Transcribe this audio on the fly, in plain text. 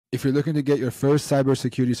If you're looking to get your first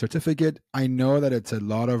cybersecurity certificate, I know that it's a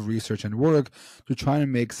lot of research and work to try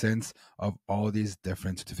and make sense of all these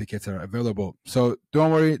different certificates that are available. So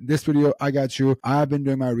don't worry, this video, I got you. I've been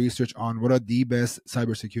doing my research on what are the best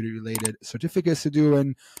cybersecurity related certificates to do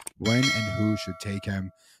and when and who should take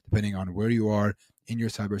them, depending on where you are in your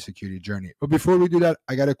cybersecurity journey. But before we do that,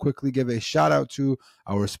 I got to quickly give a shout out to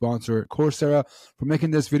our sponsor, Coursera, for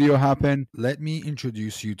making this video happen. Let me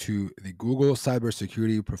introduce you to the Google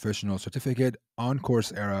Cybersecurity Professional Certificate on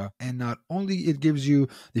Coursera. And not only it gives you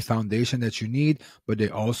the foundation that you need, but they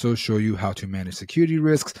also show you how to manage security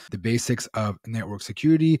risks, the basics of network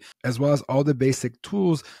security, as well as all the basic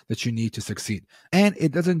tools that you need to succeed. And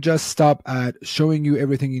it doesn't just stop at showing you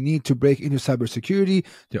everything you need to break into cybersecurity.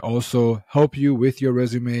 They also help you with your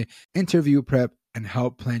resume, interview prep, and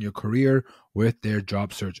help plan your career with their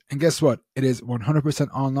job search. And guess what? It is 100%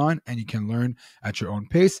 online and you can learn at your own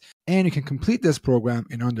pace. And you can complete this program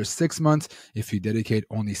in under 6 months if you dedicate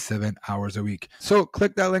only 7 hours a week. So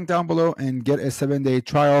click that link down below and get a 7-day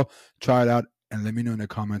trial. Try it out and let me know in the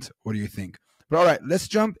comments, what do you think? But all right, let's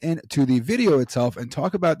jump into the video itself and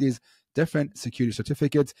talk about these different security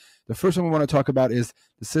certificates. The first one we want to talk about is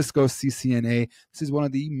the Cisco CCNA. This is one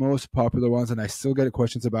of the most popular ones, and I still get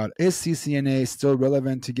questions about, is CCNA still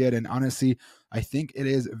relevant to get? And honestly, I think it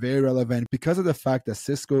is very relevant because of the fact that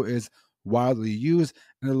Cisco is widely used.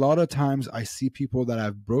 And a lot of times I see people that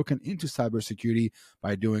have broken into cybersecurity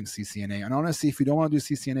by doing CCNA. And honestly, if you don't want to do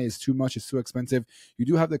CCNA, it's too much, it's too expensive. You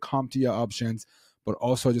do have the CompTIA options. But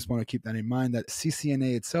also, I just want to keep that in mind that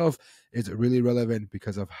CCNA itself is really relevant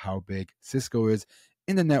because of how big Cisco is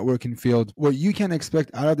in the networking field. What you can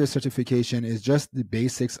expect out of this certification is just the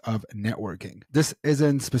basics of networking. This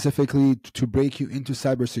isn't specifically to break you into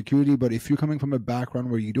cybersecurity, but if you're coming from a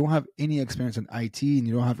background where you don't have any experience in IT and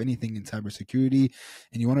you don't have anything in cybersecurity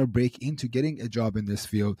and you want to break into getting a job in this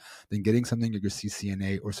field, then getting something like your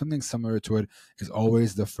CCNA or something similar to it is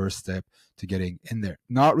always the first step to getting in there.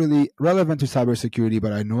 Not really relevant to cybersecurity,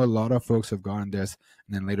 but I know a lot of folks have gotten this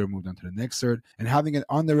and then later moved on to the next cert. And having it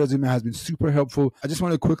on their resume has been super helpful. I just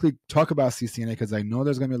want to quickly talk about CCNA because I know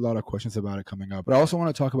there's going to be a lot of questions about it coming up. But I also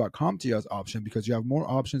want to talk about CompTIA's option because you have more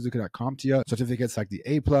options looking at CompTIA certificates like the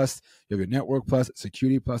A+, you have your Network Plus,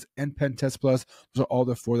 Security Plus, and Pen Test Plus. Those are all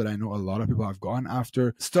the 4 that I know a lot of people have gone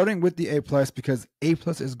after. Starting with the A+, because A+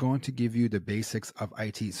 is going to give you the basics of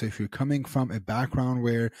IT. So if you're coming from a background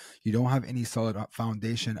where you don't have any solid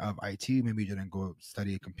foundation of IT, maybe you didn't go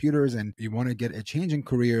study computers and you want to get a change in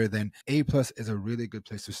career, then A+ is a really good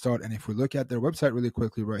place to start. And if we look at their website really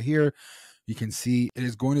quickly right here, you can see it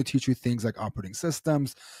is going to teach you things like operating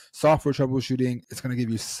systems, software troubleshooting. It's going to give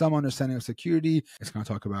you some understanding of security. It's going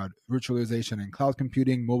to talk about virtualization and cloud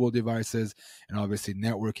computing, mobile devices, and obviously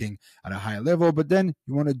networking at a high level. But then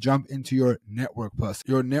you want to jump into your Network Plus.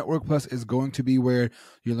 Your Network Plus is going to be where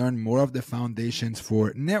you learn more of the foundations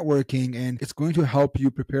for networking, and it's going to help you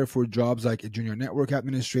prepare for jobs like a junior network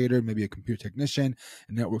administrator, maybe a computer technician,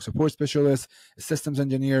 a network support specialist, a systems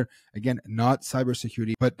engineer. Again, not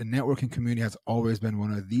cybersecurity, but the networking community has always been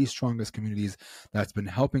one of the strongest communities that's been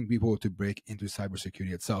helping people to break into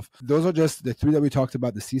cybersecurity itself. Those are just the 3 that we talked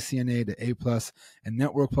about, the CCNA, the A+, and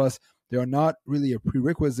Network Plus. They are not really a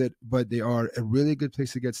prerequisite, but they are a really good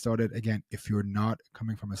place to get started. Again, if you're not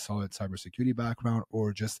coming from a solid cybersecurity background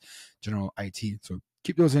or just general IT. So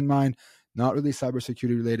keep those in mind. Not really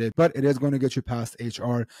cybersecurity related, but it is going to get you past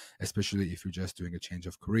HR, especially if you're just doing a change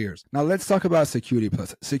of careers. Now let's talk about Security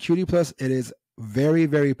Plus. Security Plus, it is very,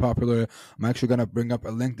 very popular. I'm actually going to bring up a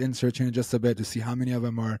LinkedIn search in just a bit to see how many of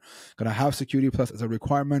them are going to have Security Plus as a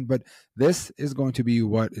requirement, but this is going to be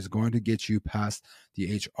what is going to get you past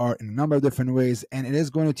the HR in a number of different ways, and it is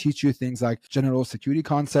going to teach you things like general security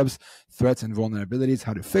concepts, threats and vulnerabilities,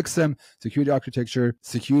 how to fix them, security architecture,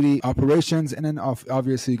 security operations, and then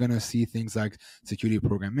obviously you're going to see things like security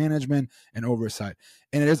program management and oversight.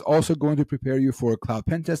 And it is also going to prepare you for cloud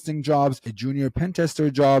pen testing jobs, a junior pen tester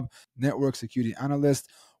job, network security analyst,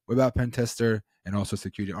 web app pen tester, and also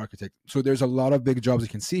security architect. So there's a lot of big jobs you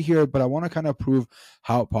can see here, but I want to kind of prove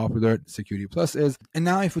how popular Security Plus is. And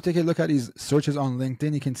now if we take a look at these searches on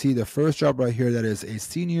LinkedIn, you can see the first job right here that is a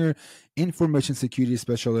senior information security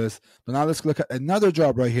specialist. But now let's look at another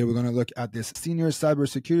job right here. We're going to look at this senior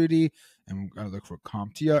cybersecurity, and we're going to look for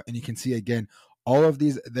CompTIA. And you can see again, all of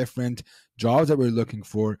these different jobs that we're looking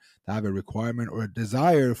for that have a requirement or a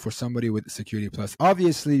desire for somebody with Security Plus.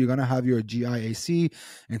 Obviously, you're going to have your GIAC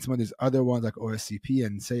and some of these other ones like OSCP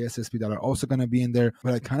and CSSP that are also going to be in there.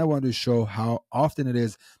 But I kind of wanted to show how often it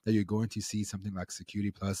is that you're going to see something like Security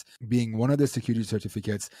Plus being one of the security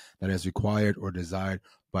certificates that is required or desired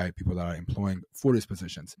by people that are employing for these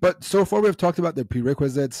positions. But so far, we've talked about the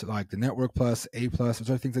prerequisites like the Network Plus, A Plus, which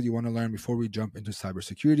are things that you want to learn before we jump into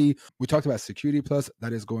cybersecurity. We talked about Security Plus,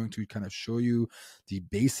 that is going to kind of show you the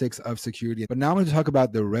basics of security. But now I'm going to talk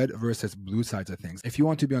about the red versus blue sides of things. If you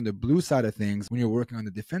want to be on the blue side of things, when you're working on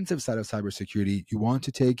the defensive side of cybersecurity, you want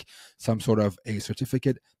to take some sort of a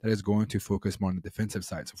certificate that is going to focus more on the defensive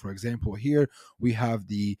side. So for example, here we have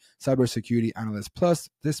the Cybersecurity Analyst Plus.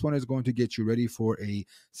 This one is going to get you ready for a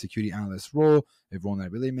security analyst role, a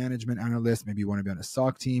vulnerability management analyst, maybe you want to be on a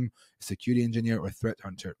SOC team, a security engineer, or threat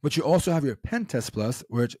hunter. But you also have your Pen Test Plus,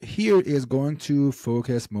 which here is going to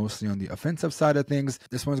focus mostly on the offensive side of things.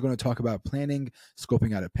 This one is going to talk about planning,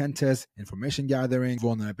 scoping out a pen test, information gathering,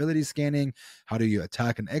 vulnerability scanning, how do you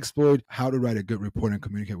attack and exploit, how to write a good report and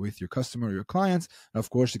communicate with your customer or your clients. And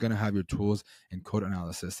of course, you're going to have your tools and code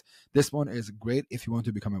analysis. This one is great if you want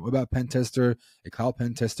to become a web app pen tester, a cloud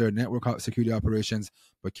pen tester, network security operations.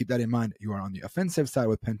 But keep that in mind, you are on the offensive side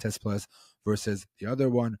with Pen Test Plus versus the other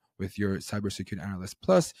one with your Cybersecurity Analyst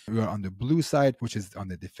Plus. You are on the blue side, which is on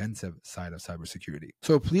the defensive side of cybersecurity.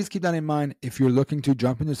 So please keep that in mind. If you're looking to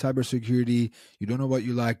jump into cybersecurity, you don't know what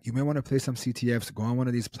you like, you may want to play some CTFs, go on one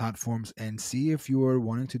of these platforms and see if you are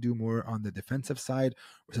wanting to do more on the defensive side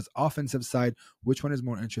versus offensive side, which one is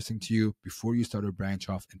more interesting to you before you start to branch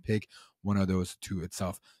off and pick one of those two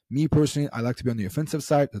itself. Me personally, I like to be on the offensive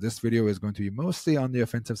side. So this video is going to be mostly on the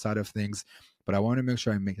offensive side of things, but I want to make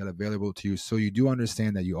sure I make that available to you so you do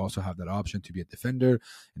understand that you also have that option to be a defender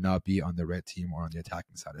and not be on the red team or on the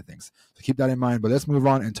attacking side of things. So keep that in mind, but let's move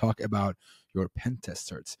on and talk about your pen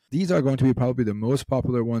test certs. These are going to be probably the most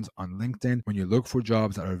popular ones on LinkedIn when you look for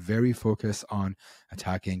jobs that are very focused on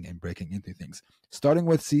attacking and breaking into things. Starting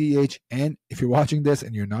with CEH, and if you're watching this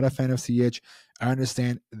and you're not a fan of CEH, I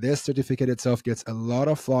understand this certificate itself gets a lot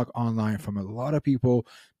of flock online from a lot of people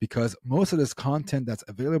because most of this content that's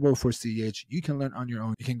available for CEH, you can learn on your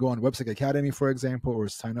own. You can go on Websec Academy, for example, or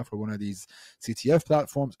sign up for one of these CTF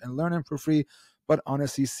platforms and learn them for free. But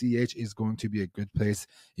honestly, CH is going to be a good place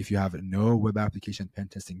if you have no web application pen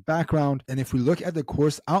testing background. And if we look at the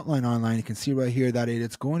course outline online, you can see right here that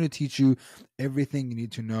it's going to teach you everything you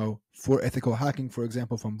need to know for ethical hacking, for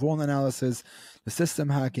example, from vuln analysis, the system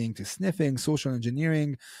hacking to sniffing, social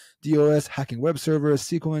engineering, DOS, hacking web servers,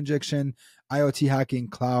 SQL injection, IoT hacking,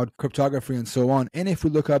 cloud, cryptography, and so on. And if we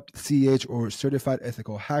look up CH or Certified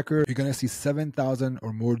Ethical Hacker, you're going to see 7,000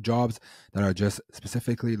 or more jobs that are just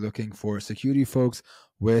specifically looking for security folks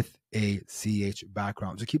with a CH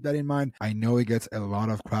background. So keep that in mind. I know it gets a lot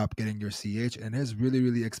of crap getting your CH and it is really,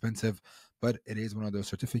 really expensive, but it is one of those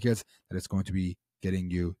certificates that it's going to be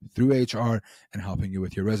getting you through HR and helping you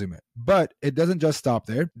with your resume. But it doesn't just stop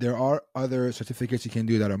there. There are other certificates you can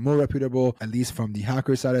do that are more reputable, at least from the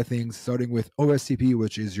hacker side of things, starting with OSCP,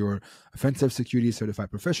 which is your Offensive Security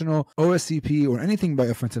Certified Professional. OSCP or anything by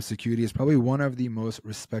Offensive Security is probably one of the most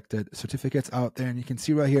respected certificates out there. And you can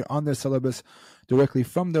see right here on their syllabus directly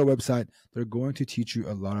from their website, they're going to teach you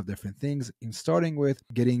a lot of different things, starting with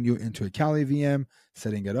getting you into a Kali VM,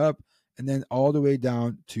 setting it up, and then all the way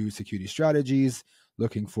down to security strategies,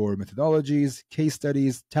 looking for methodologies, case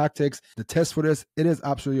studies, tactics. The test for this, it is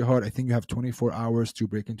absolutely hard. I think you have 24 hours to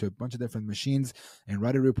break into a bunch of different machines and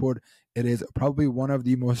write a report. It is probably one of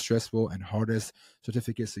the most stressful and hardest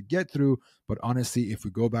certificates to get through. But honestly, if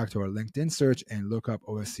we go back to our LinkedIn search and look up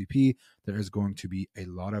OSCP, there is going to be a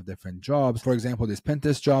lot of different jobs. For example, this pen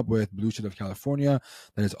test job with Blue Shield of California,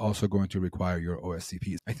 that is also going to require your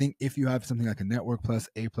OSCPs. I think if you have something like a Network Plus,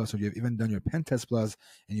 A Plus, or you have even done your Pen Test Plus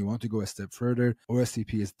and you want to go a step further,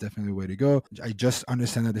 OSCP is definitely the way to go. I just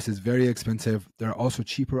understand that this is very expensive. There are also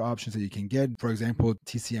cheaper options that you can get. For example,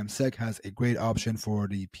 TCMSec has a great option for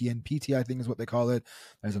the PNPT, I think is what they call it,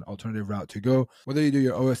 as an alternative route to go. Whether you do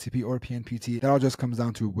your OSCP or PNPT, that all just comes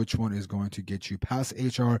down to which one is going to get you past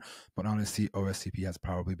HR. But honestly, OSCP has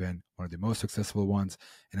probably been one of the most successful ones.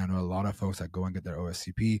 And I know a lot of folks that go and get their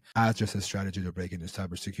OSCP as just a strategy to break into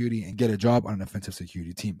cybersecurity and get a job on an offensive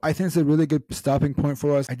security team. I think it's a really good stopping point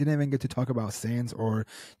for us. I didn't even get to talk about SANS or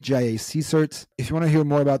GIAC certs. If you want to hear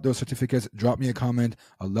more about those certificates, drop me a comment.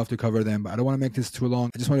 I'd love to cover them, but I don't want to make this too long.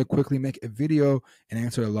 I just want to quickly make a video and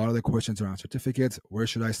answer a lot of the questions questions around certificates. Where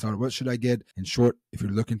should I start? What should I get? In short, if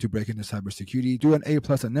you're looking to break into cybersecurity, do an A+,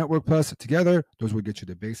 a Network Plus. Together, those will get you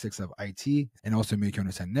the basics of IT and also make you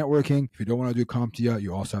understand networking. If you don't want to do CompTIA,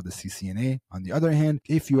 you also have the CCNA. On the other hand,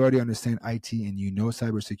 if you already understand IT and you know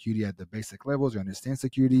cybersecurity at the basic levels, you understand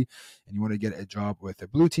security, and you want to get a job with a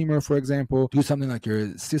blue teamer, for example, do something like your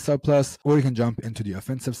CISA Plus, or you can jump into the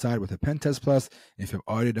offensive side with a Pen Test Plus. If you've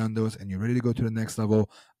already done those and you're ready to go to the next level,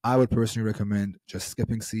 I would personally recommend just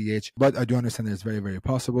skipping CEH, but I do understand that it's very, very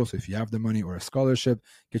possible. So if you have the money or a scholarship,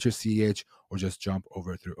 get your CEH or just jump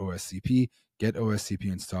over through OSCP, get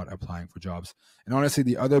OSCP and start applying for jobs. And honestly,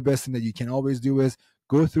 the other best thing that you can always do is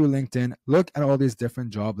go through LinkedIn, look at all these different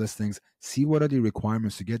job listings, see what are the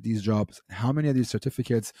requirements to get these jobs, how many of these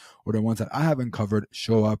certificates or the ones that I haven't covered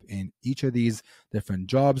show up in each of these different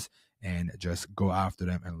jobs, and just go after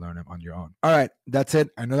them and learn them on your own. All right, that's it.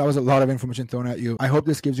 I know that was a lot of information thrown at you. I hope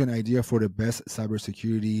this gives you an idea for the best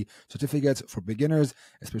cybersecurity certificates for beginners,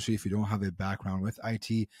 especially if you don't have a background with IT.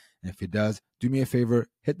 And if it does, do me a favor,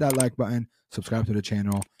 hit that like button, subscribe to the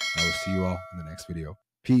channel, and I will see you all in the next video.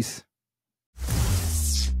 Peace.